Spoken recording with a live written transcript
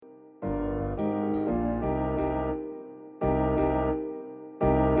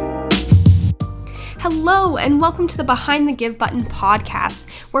Hello, and welcome to the Behind the Give Button podcast,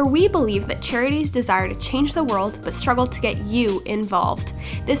 where we believe that charities desire to change the world but struggle to get you involved.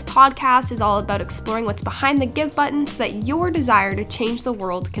 This podcast is all about exploring what's behind the give button so that your desire to change the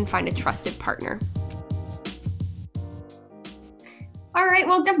world can find a trusted partner. All right,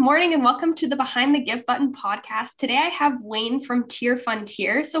 well, good morning and welcome to the Behind the Give Button podcast. Today I have Wayne from TierFund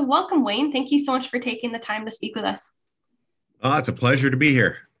here. So welcome, Wayne. Thank you so much for taking the time to speak with us. It's a pleasure to be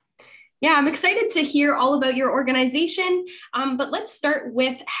here. Yeah, I'm excited to hear all about your organization, but let's start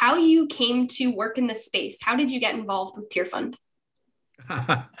with how you came to work in this space. How did you get involved with TierFund?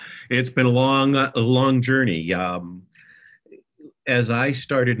 It's been a long journey. As I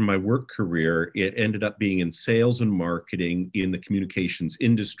started my work career, it ended up being in sales and marketing in the communications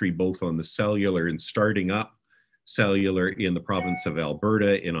industry, both on the cellular and starting up cellular in the province of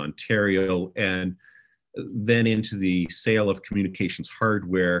Alberta, in Ontario, and then into the sale of communications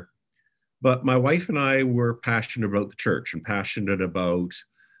hardware. But my wife and I were passionate about the church and passionate about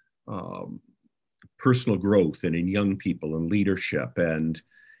personal growth and in young people and leadership. And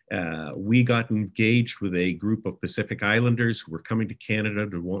we got engaged with a group of Pacific Islanders who were coming to Canada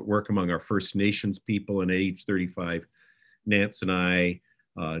to work among our First Nations people. And at age 35, Nance and I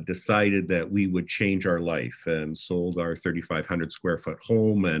decided that we would change our life and sold our 3,500 square foot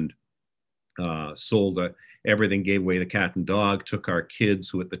home and sold everything, gave away the cat and dog, took our kids,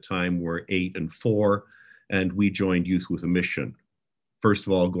 who at the time were 8 and 4, and we joined Youth with a Mission. First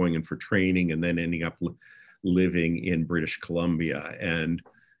of all, going in for training and then ending up living in British Columbia. And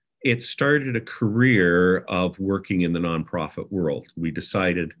it started a career of working in the nonprofit world. We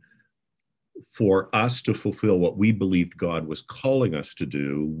decided for us to fulfill what we believed God was calling us to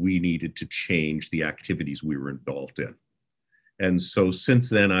do, we needed to change the activities we were involved in. And so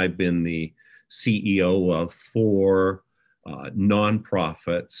since then, I've been the CEO of 4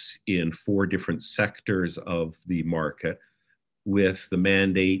 nonprofits in 4 different sectors of the market, with the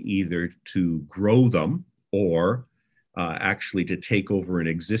mandate either to grow them or actually to take over an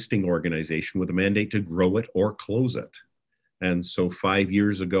existing organization with a mandate to grow it or close it. And so 5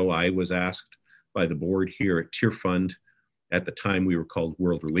 years ago, I was asked by the board here at TierFund, at the time we were called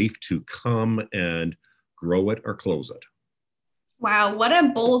World Relief, to come and grow it or close it. Wow, what a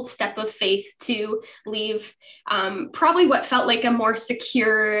bold step of faith to leave probably what felt like a more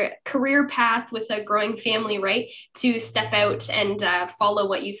secure career path with a growing family, right? To step out and follow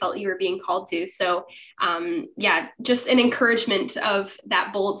what you felt you were being called to. So just an encouragement of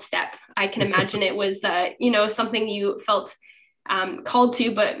that bold step. I can imagine it was, something you felt called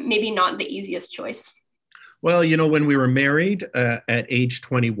to, but maybe not the easiest choice. Well, when we were married at age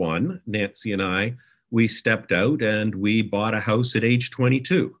 21, Nancy and I, we stepped out and we bought a house at age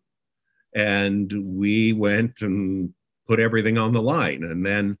 22. And we went and put everything on the line. And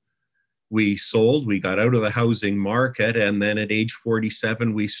then we sold, we got out of the housing market. And then at age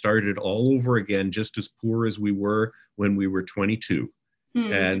 47, we started all over again, just as poor as we were when we were 22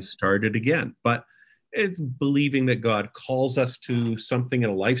 and started again. But it's believing that God calls us to something in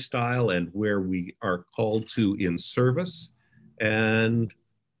a lifestyle and where we are called to in service. And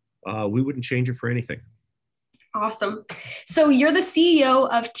we wouldn't change it for anything. Awesome. So you're the CEO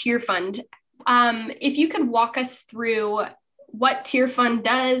of TierFund. If you could walk us through what TierFund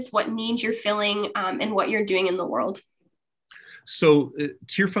does, what needs you're filling, and what you're doing in the world. So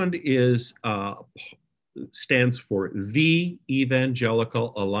TierFund stands for the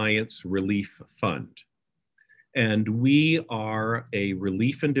Evangelical Alliance Relief Fund. And we are a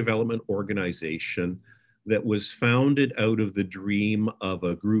relief and development organization that was founded out of the dream of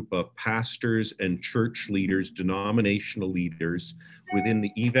a group of pastors and church leaders, denominational leaders within the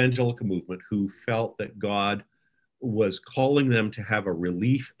evangelical movement who felt that God was calling them to have a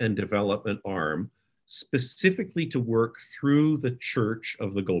relief and development arm, specifically to work through the church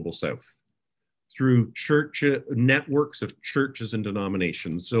of the Global South, through church networks of churches and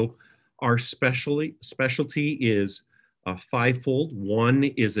denominations. So our specialty is fivefold. One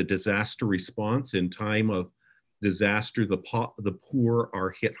is a disaster response. In time of disaster, the poor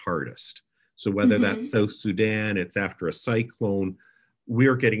are hit hardest. So whether that's South Sudan, it's after a cyclone,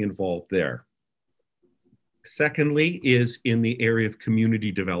 we're getting involved there. Secondly is in the area of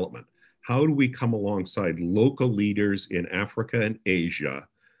community development. How do we come alongside local leaders in Africa and Asia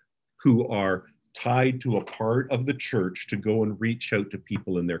who are tied to a part of the church to go and reach out to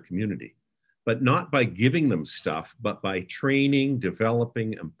people in their community? But not by giving them stuff, but by training,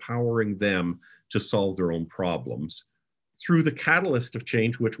 developing, empowering them to solve their own problems through the catalyst of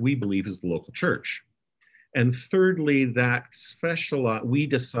change, which we believe is the local church. And thirdly, we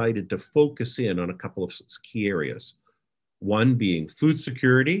decided to focus in on a couple of key areas. One being food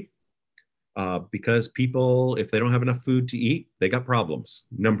security, because people, if they don't have enough food to eat, they got problems.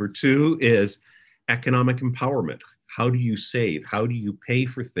 Number two is economic empowerment. How do you save? How do you pay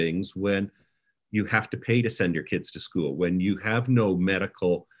for things when you have to pay to send your kids to school, when you have no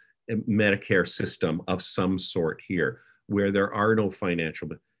Medicare system of some sort here, where there are no financial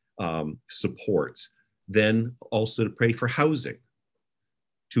supports? Then also to pay for housing,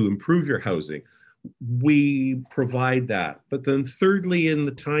 to improve your housing. We provide that. But then thirdly, in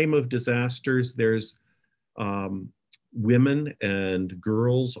the time of disasters, there's women and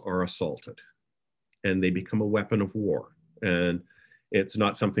girls are assaulted and they become a weapon of war. And it's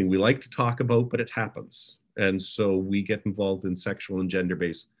not something we like to talk about, but it happens. And so we get involved in sexual and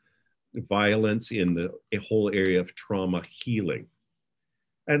gender-based violence in the whole area of trauma healing.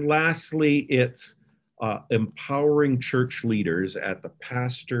 And lastly, it's empowering church leaders at the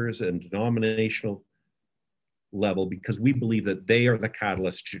pastors and denominational level, because we believe that they are the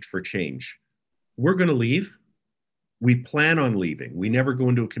catalyst for change. We're going to leave. We plan on leaving. We never go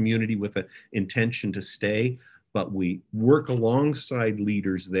into a community with an intention to stay, but we work alongside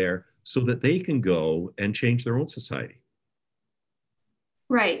leaders there so that they can go and change their own society.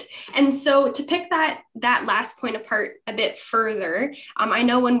 Right. And so to pick that last point apart a bit further, I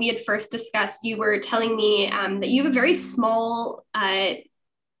know when we had first discussed, you were telling me that you have a very small,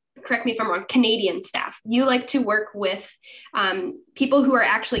 correct me if I'm wrong, Canadian staff. You like to work with people who are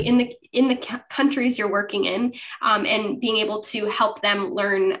actually in the countries you're working in, and being able to help them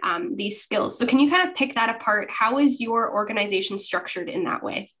learn these skills. So can you kind of pick that apart? How is your organization structured in that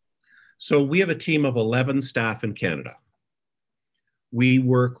way? So we have a team of 11 staff in Canada. We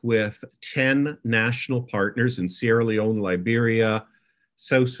work with 10 national partners in Sierra Leone, Liberia,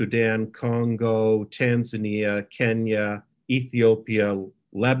 South Sudan, Congo, Tanzania, Kenya, Ethiopia,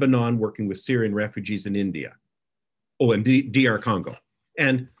 Lebanon, working with Syrian refugees in India. Oh, and DR Congo.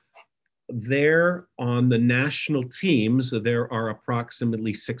 And there on the national teams, there are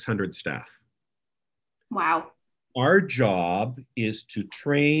approximately 600 staff. Wow. Our job is to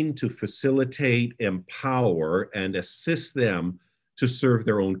train, to facilitate, empower, and assist them to serve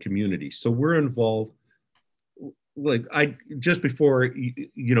their own community. So we're involved. Like just before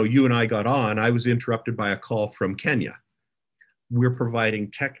you and I got on, I was interrupted by a call from Kenya. We're providing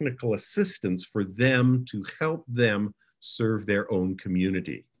technical assistance for them to help them serve their own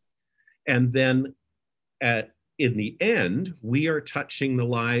community. And then in the end, we are touching the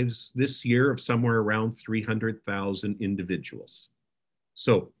lives this year of somewhere around 300,000 individuals.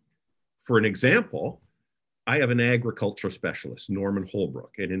 So for an example, I have an agricultural specialist, Norman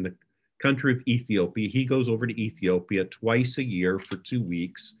Holbrook, and in the country of Ethiopia, he goes over to Ethiopia twice a year for 2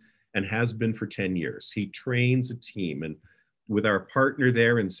 weeks and has been for 10 years. He trains a team, and with our partner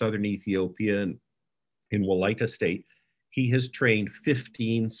there in southern Ethiopia and in Walaita State, he has trained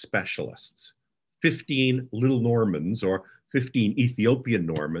 15 specialists, 15 little Normans or 15 Ethiopian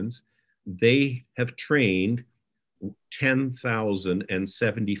Normans. They have trained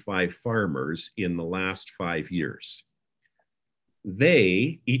 10,075 farmers in the last 5 years.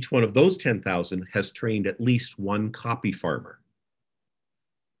 Each one of those 10,000 has trained at least one copy farmer.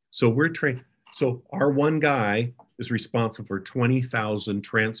 So so our one guy is responsible for 20,000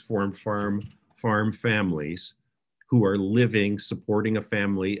 transformed farm families who are living, supporting a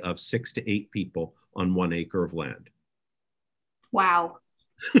family of 6 to 8 people on 1 acre of land. Wow.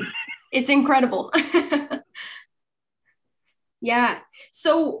 It's incredible. Yeah.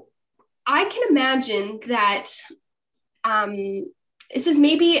 So I can imagine that this is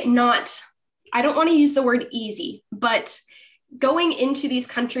maybe not, I don't want to use the word easy, but going into these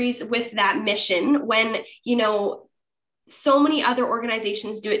countries with that mission when, so many other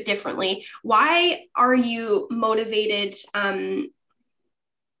organizations do it differently. Why are you motivated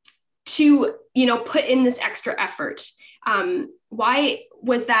to, put in this extra effort? Why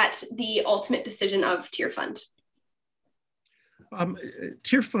was that the ultimate decision of Tearfund?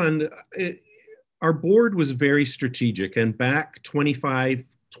 Tearfund, our board was very strategic, and back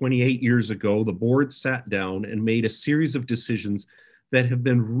 28 years ago, the board sat down and made a series of decisions that have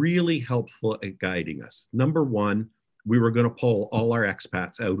been really helpful at guiding us. Number one, we were going to pull all our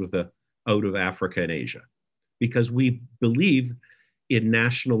expats out of Africa and Asia because we believe in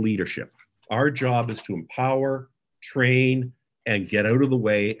national leadership. Our job is to empower, train, and get out of the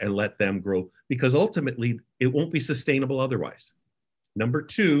way and let them grow, because ultimately it won't be sustainable otherwise. Number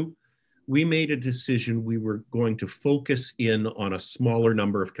two, we made a decision we were going to focus in on a smaller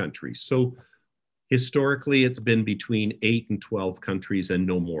number of countries. So historically, it's been between 8 and 12 countries and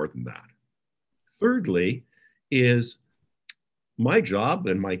no more than that. Thirdly, is my job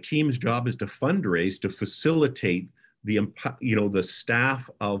and my team's job is to fundraise, to facilitate the staff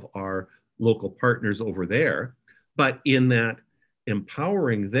of our local partners over there. But in that,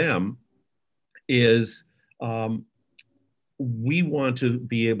 empowering them is we want to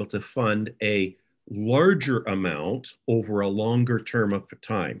be able to fund a larger amount over a longer term of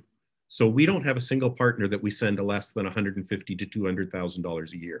time. So we don't have a single partner that we send to less than $150,000 to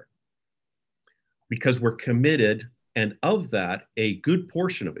 $200,000 a year, because we're committed. And of that, a good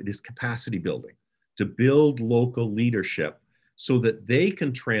portion of it is capacity building, to build local leadership so that they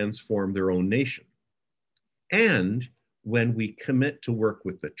can transform their own nation. And when we commit to work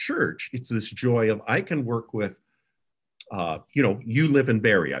with the church, it's this joy of, I can work with, you live in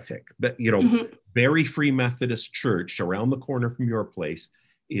Barrie, I think, but, Barrie Free Methodist Church around the corner from your place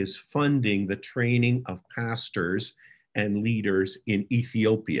is funding the training of pastors and leaders in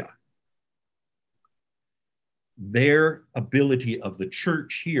Ethiopia. Their ability of the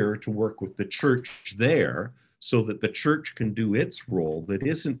church here to work with the church there so that the church can do its role that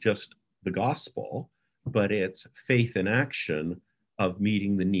isn't just the gospel, but it's faith in action of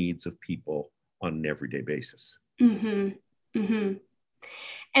meeting the needs of people on an everyday basis. Mm-hmm. Mm-hmm.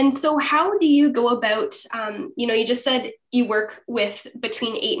 And so how do you go about, you just said you work with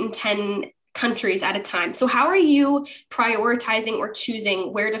between 8 and 10 countries at a time. So how are you prioritizing or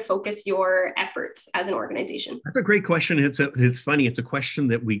choosing where to focus your efforts as an organization? That's a great question. It's funny. It's a question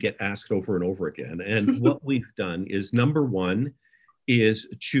that we get asked over and over again. And what we've done is, number one is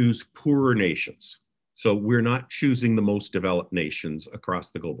choose poorer nations. So we're not choosing the most developed nations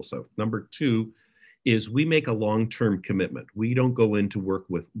across the global south. Number two is we make a long-term commitment. We don't go in to work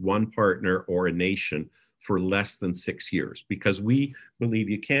with one partner or a nation for less than 6 years, because we believe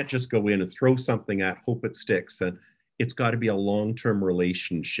you can't just go in and throw something at, hope it sticks, and it's got to be a long-term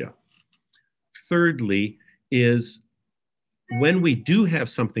relationship. Thirdly is, when we do have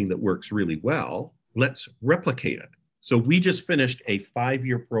something that works really well, let's replicate it. So we just finished a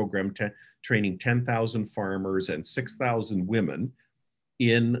 5-year program training 10,000 farmers and 6,000 women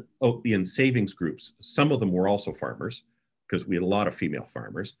in savings groups. Some of them were also farmers, because we had a lot of female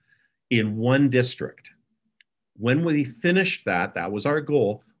farmers, in one district. When we finished that was our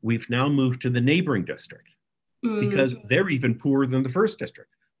goal. We've now moved to the neighboring district because they're even poorer than the first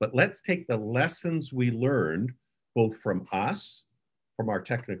district. But let's take the lessons we learned, both from us, from our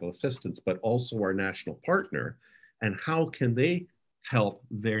technical assistants, but also our national partner, and how can they help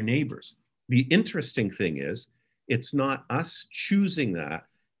their neighbors? The interesting thing is, it's not us choosing that,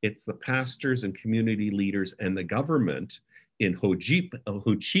 it's the pastors and community leaders and the government in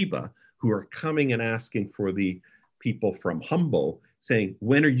Hojiba who are coming and asking for the people from Humbo, saying,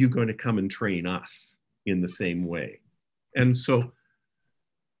 when are you going to come and train us in the same way? And so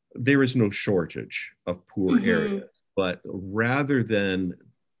there is no shortage of poor areas, but rather than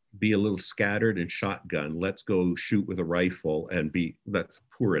be a little scattered and shotgun, let's go shoot with a rifle and that's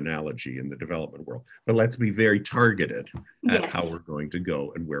a poor analogy in the development world, but let's be very targeted at how we're going to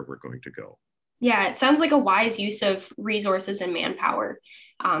go and where we're going to go. Yeah, it sounds like a wise use of resources and manpower.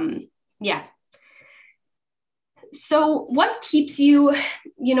 Yeah. So what keeps you,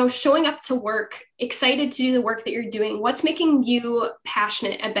 showing up to work, excited to do the work that you're doing? What's making you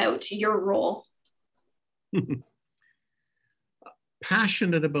passionate about your role?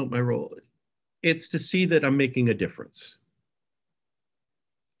 Passionate about my role. It's to see that I'm making a difference.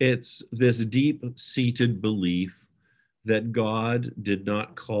 It's this deep-seated belief that God did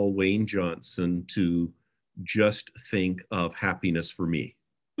not call Wayne Johnson to just think of happiness for me.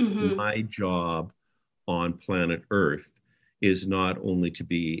 My job on planet Earth is not only to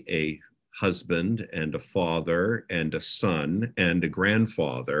be a husband and a father and a son and a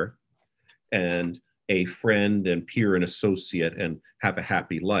grandfather and a friend and peer and associate and have a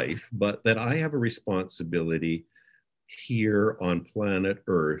happy life, but that I have a responsibility here on planet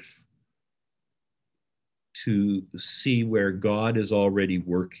Earth to see where God is already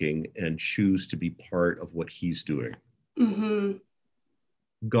working and choose to be part of what he's doing.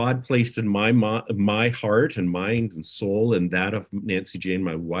 God placed in my heart and mind and soul, and that of Nancy Jane,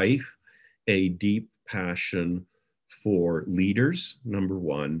 my wife, a deep passion for leaders, number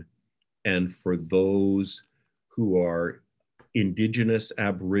one, and for those who are Indigenous,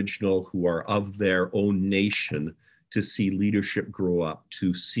 Aboriginal, who are of their own nation, to see leadership grow up,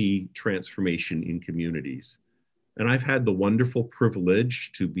 to see transformation in communities. And I've had the wonderful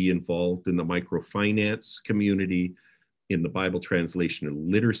privilege to be involved in the microfinance community, in the Bible translation and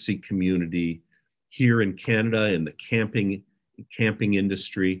literacy community, here in Canada, in the camping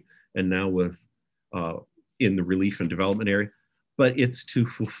industry, and now with in the relief and development area. But it's to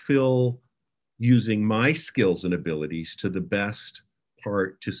fulfill using my skills and abilities to the best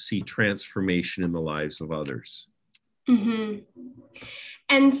part to see transformation in the lives of others. Mm-hmm.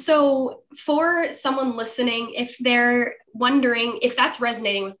 And so, for someone listening, if they're wondering if that's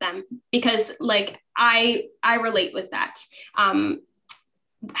resonating with them, because like I relate with that. Um,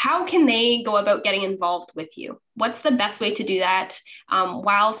 how can they go about getting involved with you? What's the best way to do that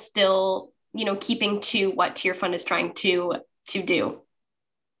while still, keeping to what Tear Fund is trying to do?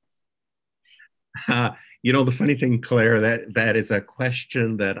 The funny thing, Claire, that is a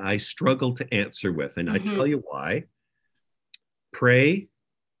question that I struggle to answer with. And I Mm-hmm. tell you why. Pray,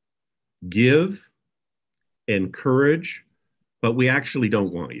 give, encourage, but we actually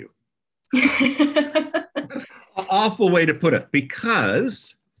don't want you. That's an awful way to put it,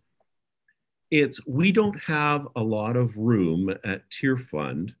 because we don't have a lot of room at Tear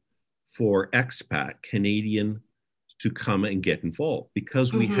Fund for expat Canadian to come and get involved,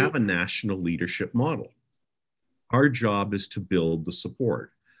 because we Mm-hmm. have a national leadership model. Our job is to build the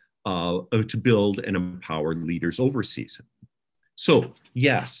support, to build and empower leaders overseas. So,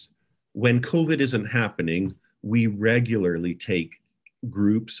 yes, when COVID isn't happening, we regularly take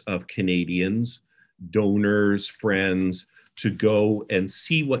groups of Canadians, donors, friends, to go and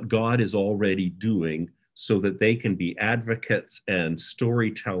see what God is already doing so that they can be advocates and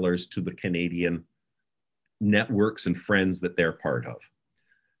storytellers to the Canadian networks and friends that they're part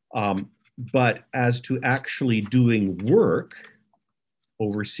of. But as to actually doing work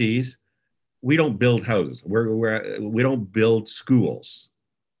overseas, we don't build houses. We don't build schools.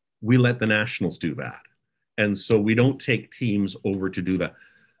 We let the nationals do that. And so we don't take teams over to do that.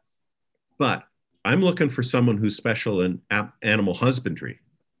 But I'm looking for someone who's special in animal husbandry.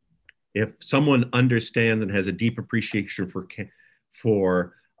 If someone understands and has a deep appreciation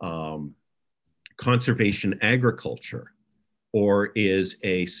for conservation agriculture, or is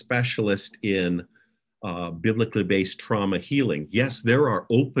a specialist in biblically based trauma healing, yes, there are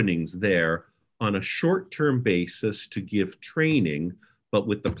openings there on a short-term basis to give training, but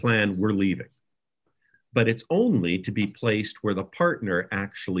with the plan, we're leaving. But it's only to be placed where the partner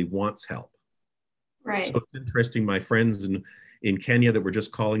actually wants help. Right. So it's interesting, my friends in Kenya that were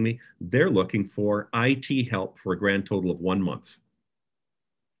just calling me, they're looking for IT help for a grand total of 1 month.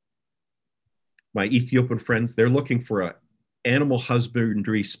 My Ethiopian friends, they're looking for an animal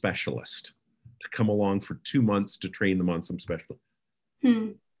husbandry specialist to come along for 2 months to train them on some special.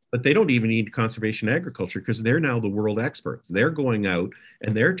 But they don't even need conservation agriculture, because they're now the world experts. They're going out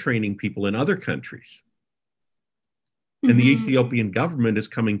and they're training people in other countries. And the Ethiopian government is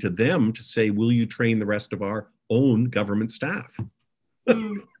coming to them to say, will you train the rest of our own government staff?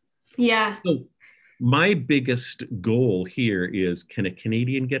 Yeah. So my biggest goal here is, can a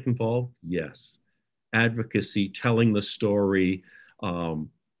Canadian get involved? Yes. Advocacy, telling the story,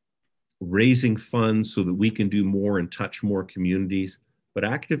 raising funds so that we can do more and touch more communities. But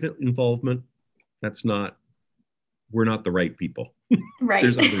active involvement, we're not the right people. Right.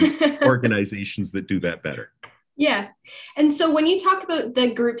 There's other organizations that do that better. Yeah. And so when you talk about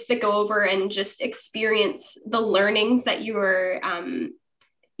the groups that go over and just experience the learnings that you were,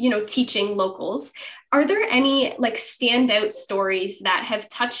 teaching locals, are there any like standout stories that have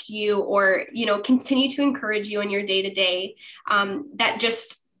touched you or, continue to encourage you in your day to day that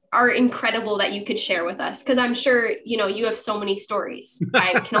just are incredible that you could share with us? Because I'm sure, you have so many stories.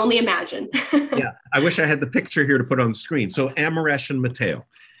 I can only imagine. Yeah. I wish I had the picture here to put on the screen. So Amaresh and Mateo.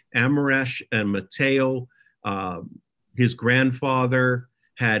 Amaresh and Mateo, his grandfather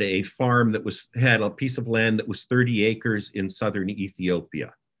had a farm had a piece of land that was 30 acres in southern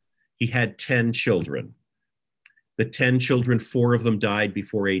Ethiopia. He had 10 children. The 10 children, 4 of them died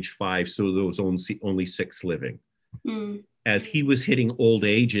before age 5, so there was only 6 living. As he was hitting old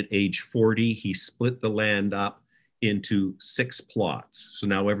age at age 40, he split the land up into 6 plots. So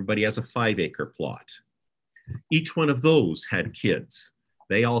now everybody has a 5-acre plot. Each one of those had kids.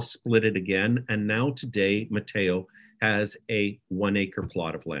 They all split it again. And now today, Mateo has a 1-acre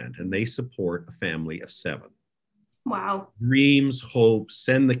plot of land, and they support a family of 7. Wow. Dreams, hopes,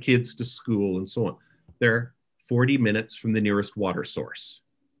 send the kids to school, and so on. They're 40 minutes from the nearest water source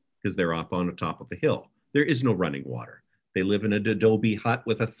because they're up on the top of a hill. There is no running water. They live in an adobe hut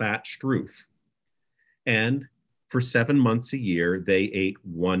with a thatched roof. And for 7 months a year, they ate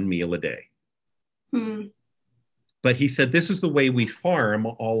 1 meal a day. But he said, this is the way we farm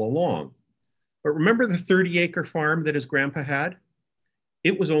all along. But remember the 30-acre farm that his grandpa had?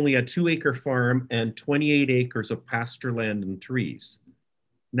 It was only a 2-acre farm and 28 acres of pasture land and trees.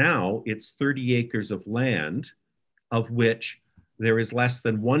 Now it's 30 acres of land, of which there is less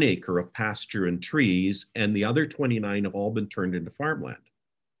than 1 acre of pasture and trees, and the other 29 have all been turned into farmland.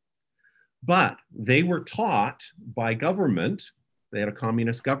 But they were taught by government They had a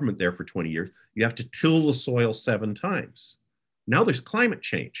communist government there for 20 years. You have to till the soil 7 times. Now there's climate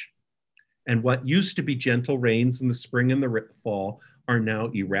change. And what used to be gentle rains in the spring and the fall are now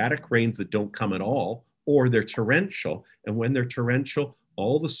erratic rains that don't come at all, or they're torrential. And when they're torrential,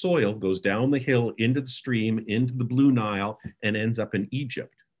 all the soil goes down the hill into the stream, into the Blue Nile, and ends up in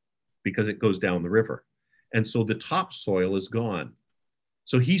Egypt because it goes down the river. And so the topsoil is gone.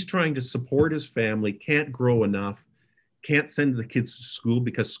 So he's trying to support his family, can't grow enough, can't send the kids to school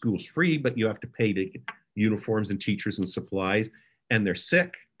because school's free, but you have to pay to get uniforms and teachers and supplies, and they're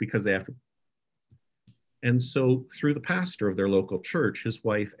sick because they have to. And so through the pastor of their local church, his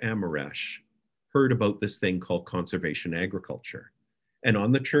wife Amaresh heard about this thing called conservation agriculture. And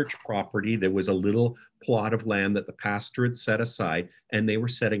on the church property, there was a little plot of land that the pastor had set aside, and they were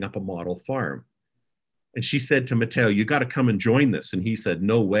setting up a model farm. And she said to Matteo, you got to come and join this. And he said,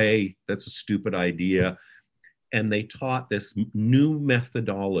 no way, that's a stupid idea. And they taught this new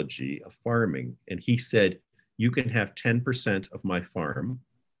methodology of farming. And he said, you can have 10% of my farm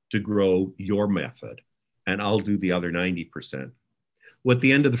to grow your method, and I'll do the other 90%. Well, at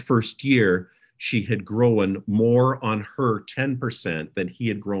the end of the first year, she had grown more on her 10% than he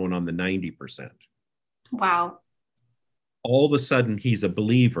had grown on the 90%. Wow. All of a sudden, he's a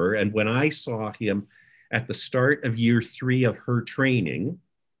believer. And when I saw him at the start of year 3 of her training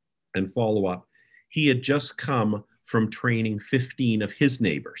and follow up, he had just come from training 15 of his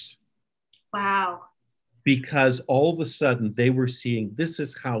neighbors. Wow. Because all of a sudden they were seeing this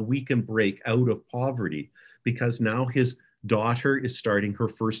is how we can break out of poverty, because now his daughter is starting her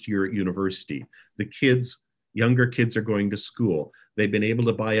first year at university. The kids, younger kids, are going to school. They've been able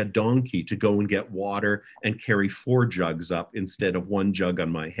to buy a donkey to go and get water and carry 4 jugs up instead of 1 jug on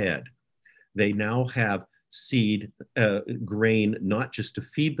my head. They now have seed, grain, not just to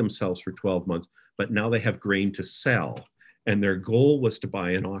feed themselves for 12 months, but now they have grain to sell. And their goal was to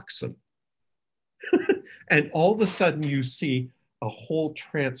buy an oxen. And all of a sudden you see a whole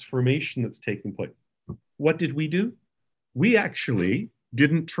transformation that's taking place. What did we do? We actually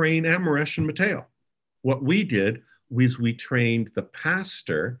didn't train Amaresh and Matteo. What we did was we trained the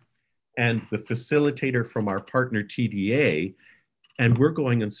pastor and the facilitator from our partner TDA, and we're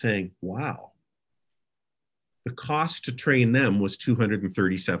going and saying, wow, the cost to train them was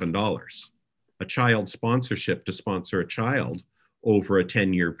 $237. A child sponsorship to sponsor a child over a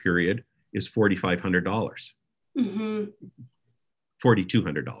 10-year period is $4,500, Mm-hmm.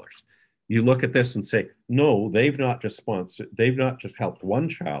 $4,200. You look at this and say, no, they've not just helped one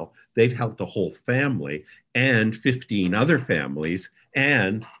child, they've helped a whole family and 15 other families.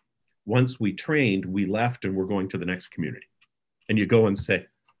 And once we trained, we left and we're going to the next community. And you go and say,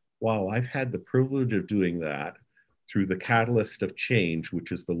 wow, I've had the privilege of doing that through the catalyst of change,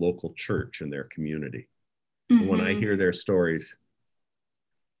 which is the local church in their community. Mm-hmm. When I hear their stories,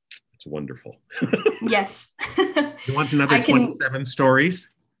 it's wonderful. Yes. You want another 27 stories?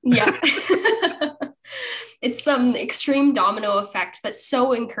 Yeah. It's some extreme domino effect, but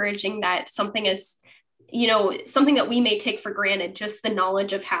so encouraging that something is, something that we may take for granted, just the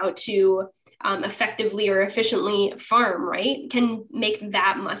knowledge of how to effectively or efficiently farm, right, can make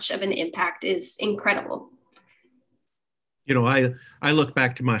that much of an impact is incredible. I look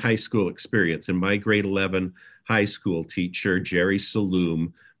back to my high school experience, and my grade 11 high school teacher, Jerry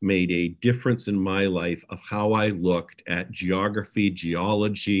Saloom, made a difference in my life of how I looked at geography,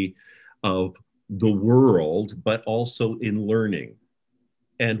 geology of the world, but also in learning.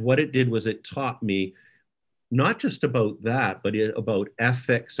 And what it did was it taught me not just about that, but about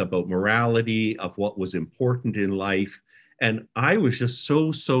ethics, about morality, of what was important in life. And I was just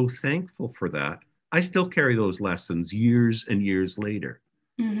so, so thankful for that. I still carry those lessons years and years later.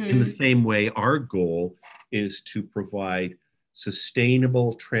 Mm-hmm. In the same way, our goal is to provide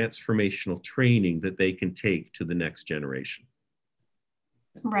sustainable, transformational training that they can take to the next generation.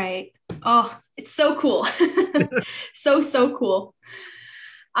 Right. Oh, it's so cool. So cool.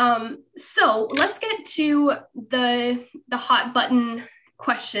 So let's get to the hot button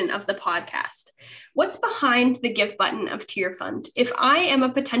question of the podcast. What's behind the give button of Tear Fund? If I am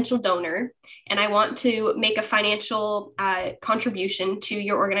a potential donor and I want to make a financial contribution to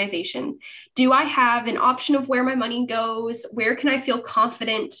your organization, do I have an option of where my money goes? Where can I feel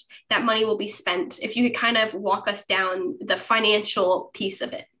confident that money will be spent? If you could kind of walk us down the financial piece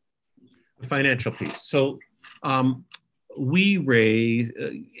of it. The financial piece. So we raise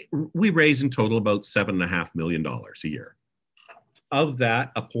in total about $7.5 million a year. Of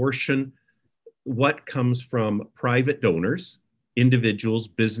that, a portion, what comes from private donors, individuals,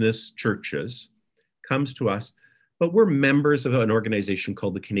 business, churches, comes to us, but we're members of an organization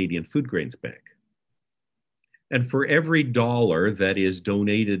called the Canadian Food Grains Bank. And for every dollar that is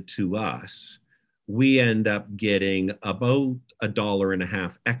donated to us, we end up getting about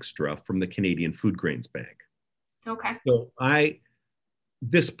 $1.50 extra from the Canadian Food Grains Bank. Okay. So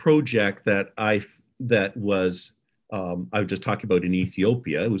this project that was I was just talking about in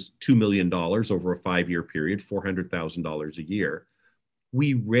Ethiopia, it was $2 million over a 5-year period, $400,000 a year.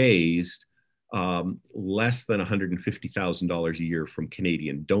 We raised less than $150,000 a year from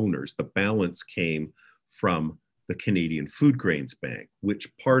Canadian donors. The balance came from the Canadian Food Grains Bank,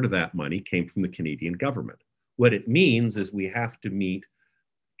 which part of that money came from the Canadian government. What it means is we have to meet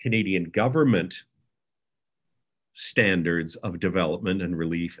Canadian government standards of development and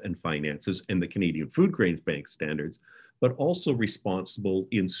relief and finances and the Canadian Food Grains Bank standards, but also responsible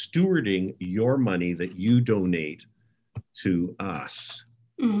in stewarding your money that you donate to us.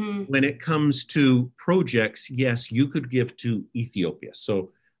 Mm-hmm. When it comes to projects, yes, you could give to Ethiopia.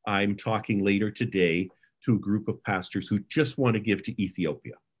 So I'm talking later today to a group of pastors who just want to give to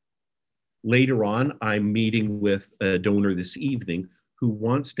Ethiopia. Later on, I'm meeting with a donor this evening who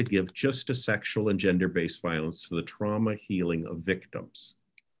wants to give just to sexual and gender-based violence to the trauma healing of victims,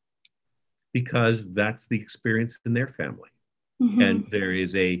 because that's the experience in their family. Mm-hmm. And there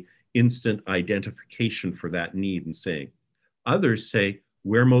is a instant identification for that need and saying, others say,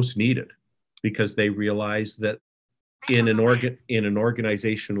 we're most needed, because they realize that in an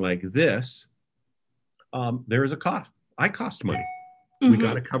organization like this, there is a cost. I cost money. Mm-hmm. We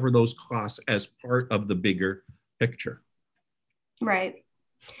got to cover those costs as part of the bigger picture. Right.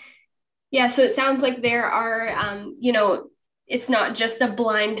 Yeah. So it sounds like there are, it's not just a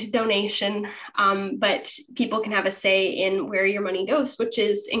blind donation, but people can have a say in where your money goes, which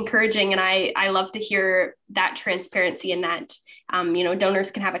is encouraging. And I love to hear that transparency and that,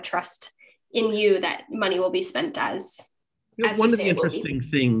 donors can have a trust in you that money will be spent as one of the interesting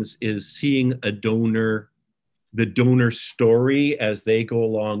things is seeing the donor story as they go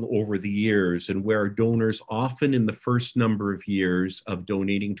along over the years, and where donors often in the first number of years of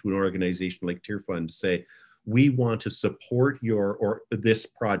donating to an organization like Tear Fund say, we want to support this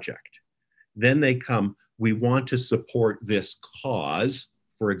project. Then they come, we want to support this cause,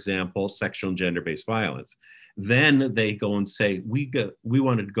 for example, sexual and gender-based violence. Then they go and say, we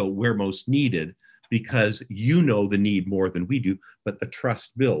wanted to go where most needed, because you know the need more than we do, but the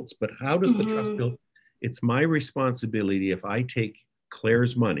trust builds. But how does the trust build? It's my responsibility, if I take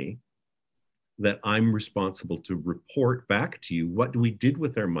Claire's money, that I'm responsible to report back to you what we did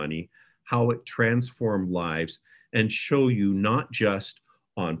with our money, how it transformed lives, and show you not just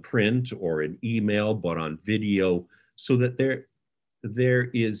on print or in email, but on video, so that there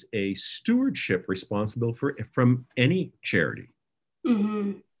is a stewardship responsible from any charity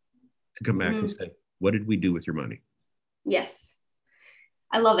to come back and say, what did we do with your money? Yes,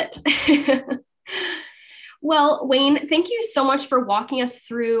 I love it. Well, Wayne, thank you so much for walking us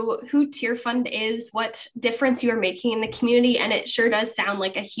through who Tear Fund is, what difference you are making in the community, and it sure does sound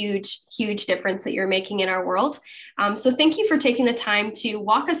like a huge, huge difference that you're making in our world. So thank you for taking the time to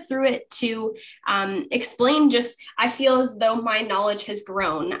walk us through it, to explain I feel as though my knowledge has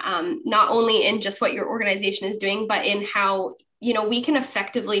grown, not only in just what your organization is doing, but in how we can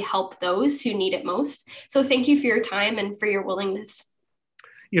effectively help those who need it most. So thank you for your time and for your willingness.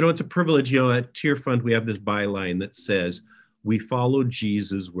 It's a privilege. At Tear Fund, we have this byline that says, we follow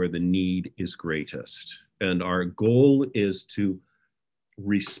Jesus where the need is greatest. And our goal is to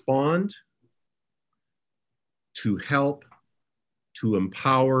respond, to help, to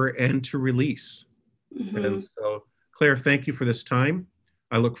empower, and to release. Mm-hmm. And so, Claire, thank you for this time.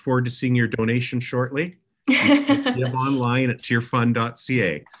 I look forward to seeing your donation shortly. You can give online at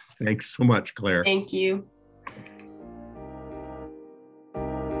tearfund.ca. Thanks so much, Claire. Thank you.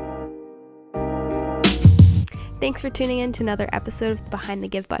 Thanks for tuning in to another episode of the Behind the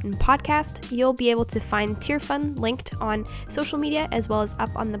Give Button podcast. You'll be able to find Tear Fund linked on social media as well as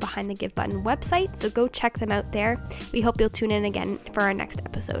up on the Behind the Give Button website, so go check them out there. We hope you'll tune in again for our next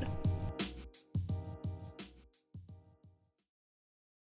episode.